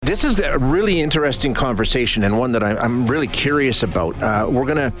this is a really interesting conversation and one that I'm really curious about.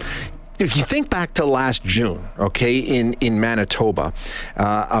 If you think back to last June, okay, in Manitoba,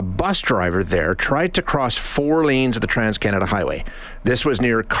 a bus driver there tried to cross 4 lanes of the Trans-Canada Highway. This was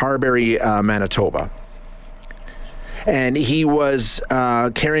near Carberry, Manitoba. And he was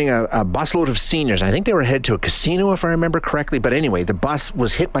carrying a busload of seniors. I think they were headed to a casino, if I remember correctly. But anyway, the bus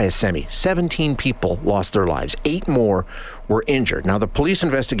was hit by a semi. 17 people lost their lives. 8 more were injured. Now, the police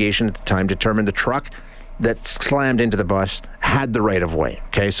investigation at the time determined the truck that slammed into the bus had the right of way.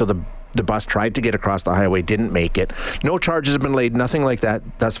 Okay, so the bus tried to get across the highway, didn't make it. No charges have been laid, nothing like that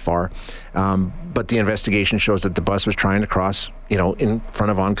thus far. But the investigation shows that the bus was trying to cross, in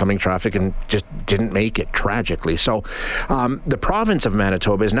front of oncoming traffic and just didn't make it, tragically. So the province of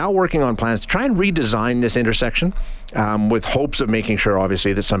Manitoba is now working on plans to try and redesign this intersection with hopes of making sure,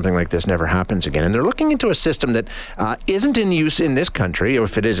 obviously, that something like this never happens again. And they're looking into a system that isn't in use in this country, or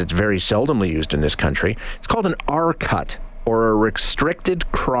if it is, it's very seldomly used in this country. It's called an RCUT, or a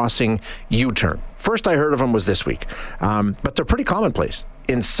restricted crossing U-turn. First I heard of them was this week, but they're pretty commonplace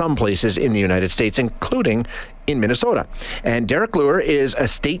in some places in the United States, including in Minnesota. And Derek Luer is a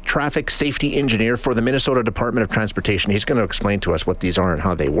state traffic safety engineer for the Minnesota Department of Transportation. He's going to explain to us what these are and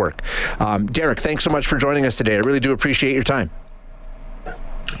how they work. Derek, thanks so much for joining us today. I really do appreciate your time.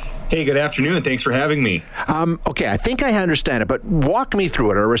 Hey, good afternoon. Thanks for having me. Okay, I think I understand it, but walk me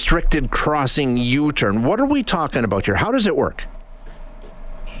through it. A restricted crossing U-turn. What are we talking about here? How does it work?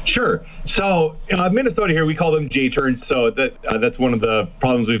 Sure. So Minnesota here, we call them J-turns. So that's one of the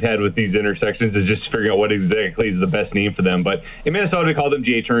problems we've had with these intersections is just figuring out what exactly is the best name for them. But in Minnesota, we call them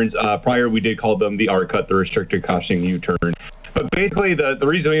J-turns. Prior, we did call them the RCUT, the restricted crossing U-turn. But basically, the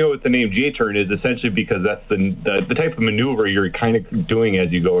reason we go with the name J-turn is essentially because that's the type of maneuver you're kind of doing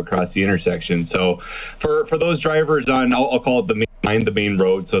as you go across the intersection. So for those drivers on, I'll call it the main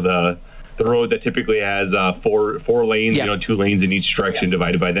road, so the road that typically has four lanes, 2 lanes in each direction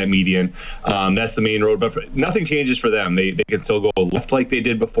divided by that median. That's the main road, but nothing changes for them. They can still go left like they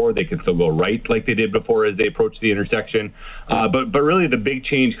did before. They can still go right like they did before as they approach the intersection. But really the big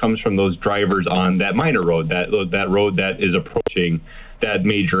change comes from those drivers on that minor road, that road that is approaching that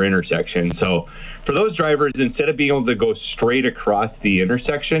major intersection. So for those drivers, instead of being able to go straight across the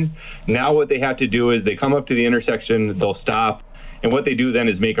intersection, now what they have to do is they come up to the intersection, they'll stop, and what they do then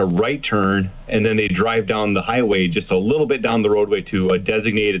is make a right turn, and then they drive down the highway just a little bit down the roadway to a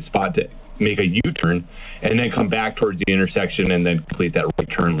designated spot to make a U-turn, and then come back towards the intersection and then complete that right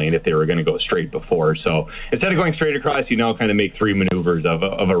turn lane if they were going to go straight before. So instead of going straight across, you now kind of make 3 maneuvers of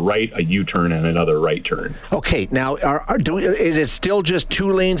a right, a U-turn, and another right turn. Okay, now is it still just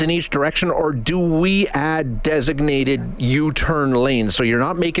 2 lanes in each direction, or do we add designated U-turn lanes? So you're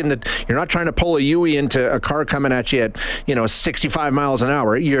not trying to pull a U-turn into a car coming at you at 65 miles an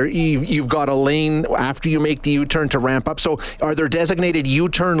hour. You've got a lane after you make the U-turn to ramp up. So are there designated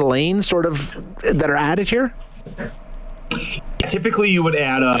U-turn lanes sort of that are added here? Typically, you would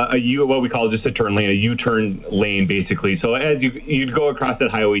add what we call just a turn lane, a U-turn lane, basically. So as you'd go across that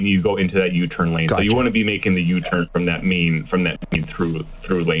highway and you go into that U-turn lane. Gotcha. So you want to be making the U-turn from that main through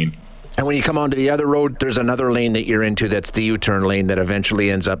lane. And when you come onto the other road, there's another lane that you're into that's the U-turn lane that eventually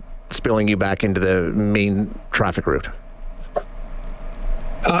ends up spilling you back into the main traffic route.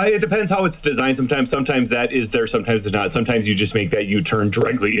 It depends how it's designed. Sometimes that is there, sometimes it's not. Sometimes you just make that U-turn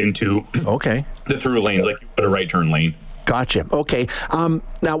directly into the through lane, like you put a right turn lane. Gotcha. Okay.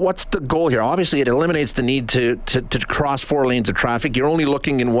 Now, what's the goal here? Obviously, it eliminates the need to cross 4 lanes of traffic. You're only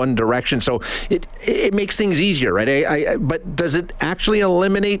looking in one direction, so it makes things easier, right? But does it actually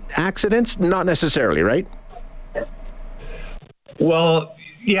eliminate accidents? Not necessarily, right? Well,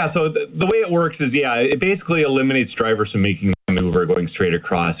 yeah. So the way it works is, it basically eliminates drivers from making the maneuver going straight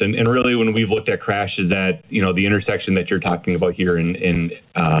across. And really, when we've looked at crashes at the intersection that you're talking about here in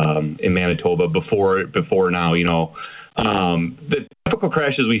Manitoba before now, the typical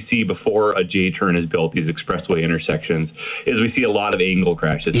crashes we see before a J-turn is built, these expressway intersections, is we see a lot of angle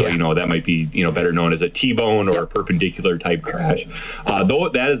crashes. Yeah. So, that might be, better known as a T-bone or a perpendicular type crash. Though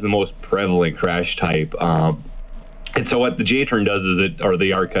that is the most prevalent crash type. And so what the J-turn does or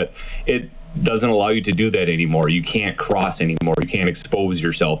the RCUT, it doesn't allow you to do that anymore. You can't cross anymore. You can't expose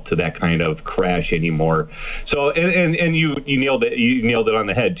yourself to that kind of crash anymore. So, and you nailed it. You nailed it on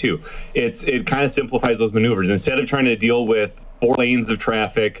the head too. It kind of simplifies those maneuvers. Instead of trying to deal with 4 lanes of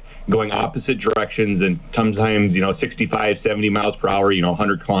traffic going opposite directions and sometimes 65, 70 miles per hour,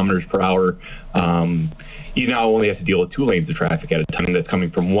 100 kilometers per hour. You now only have to deal with 2 lanes of traffic at a time that's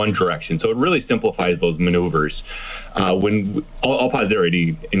coming from one direction. So it really simplifies those maneuvers. I'll pause there.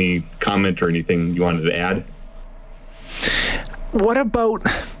 Any comment or anything you wanted to add? What about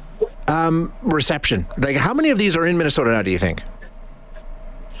reception? Like, how many of these are in Minnesota now, do you think?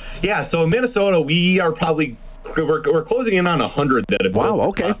 Yeah, so in Minnesota, we are probably we're closing in on 100 that have Wow,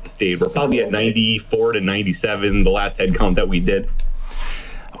 okay. across the state. We're probably at 94 to 97, the last head count that we did.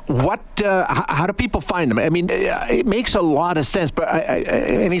 How do people find them? I mean, it makes a lot of sense, but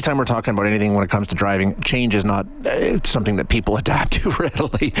anytime we're talking about anything when it comes to driving, change is not something that people adapt to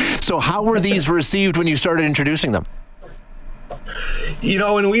readily. So how were these received when you started introducing them? You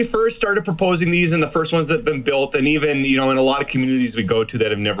know, when we first started proposing these and the first ones that have been built, and even, you know, in a lot of communities we go to that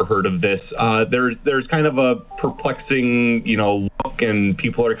have never heard of this, there's kind of a perplexing, you know, look, and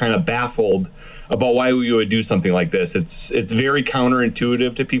people are kind of baffled about why we would do something like this. It's very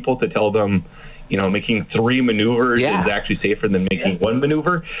counterintuitive to people to tell them, you know, making 3 maneuvers is actually safer than making 1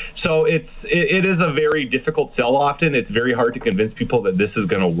 maneuver. So it is a very difficult sell often. It's very hard to convince people that this is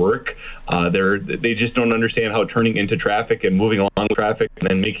going to work. They just don't understand how turning into traffic and moving along with traffic and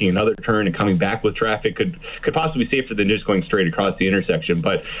then making another turn and coming back with traffic could possibly be safer than just going straight across the intersection.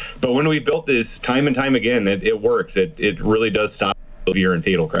 But when we built this time and time again, it works. It really does stop severe and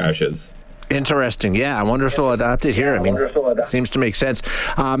fatal crashes. Interesting. Yeah, I wonder if they'll adapt it here. I mean, seems to make sense.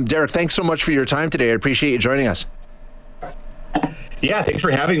 Derek, thanks so much for your time today. I appreciate you joining us. Yeah, thanks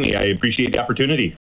for having me. I appreciate the opportunity.